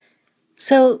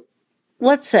So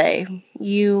let's say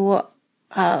you're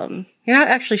not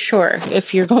actually sure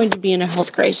if you're going to be in a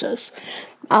health crisis,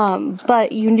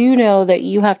 but you do know that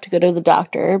you have to go to the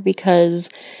doctor because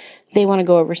they want to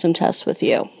go over some tests with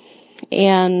you.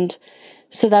 And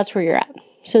so that's where you're at.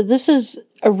 So this is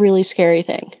a really scary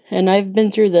thing. And I've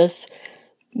been through this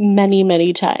many,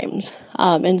 many times.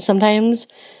 And sometimes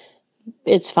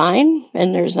it's fine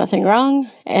and there's nothing wrong.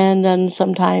 And then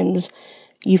sometimes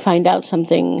you find out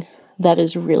something that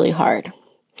is really hard.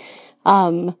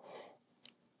 And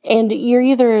you're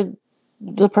either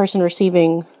the person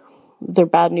receiving the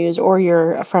bad news or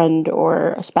you're a friend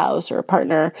or a spouse or a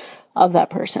partner of that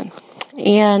person.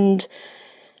 And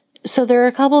so there are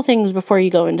a couple things before you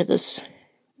go into this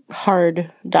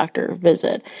hard doctor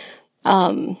visit.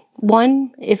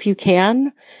 One, if you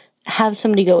can, have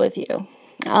somebody go with you.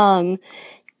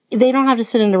 They don't have to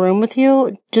sit in a room with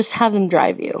you, just have them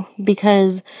drive you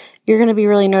because you're going to be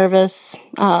really nervous.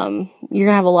 You're going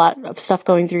to have a lot of stuff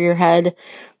going through your head.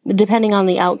 Depending on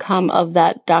the outcome of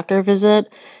that doctor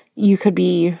visit, you could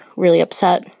be really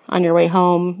upset on your way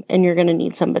home and you're going to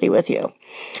need somebody with you.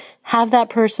 Have that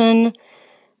person,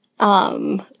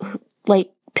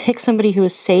 pick somebody who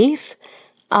is safe.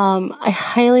 I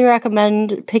highly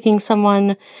recommend picking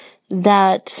someone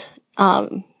that,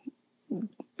 can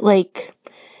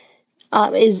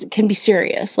be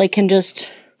serious, can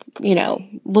just,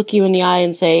 look you in the eye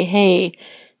and say, hey,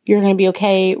 you're going to be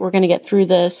okay. We're going to get through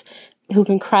this, who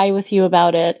can cry with you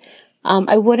about it.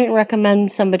 I wouldn't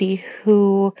recommend somebody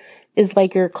who is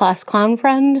like your class clown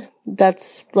friend.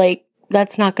 That's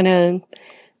not going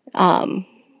to,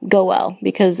 go well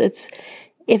because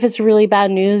if it's really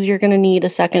bad news, you're going to need a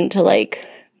second to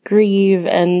grieve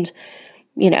and,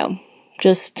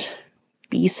 just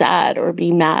be sad or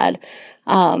be mad.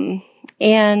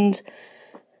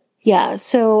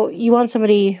 So you want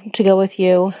somebody to go with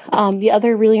you. The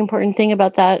other really important thing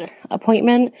about that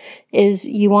appointment is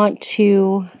you want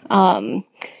to,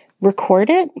 record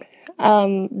it.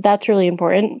 That's really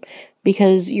important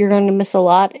because you're going to miss a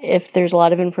lot if there's a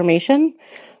lot of information.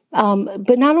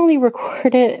 But not only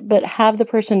record it, but have the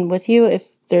person with you, if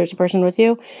there's a person with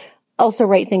you, also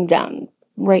write things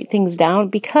down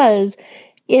because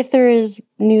if there is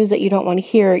news that you don't want to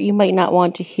hear, you might not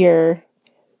want to hear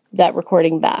that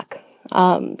recording back.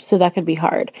 So that could be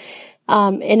hard.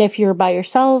 And if you're by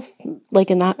yourself, in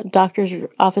the doctor's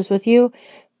office with you,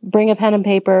 bring a pen and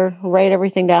paper, write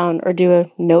everything down or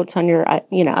do notes on your,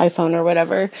 iPhone or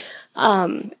whatever.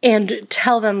 And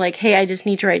tell them hey, I just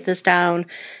need to write this down.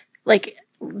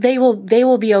 They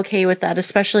will be okay with that,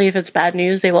 especially if it's bad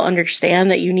news. They will understand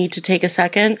that you need to take a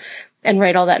second and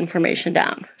write all that information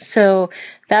down. So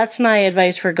that's my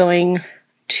advice for going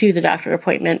to the doctor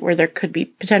appointment where there could be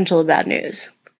potential of bad news.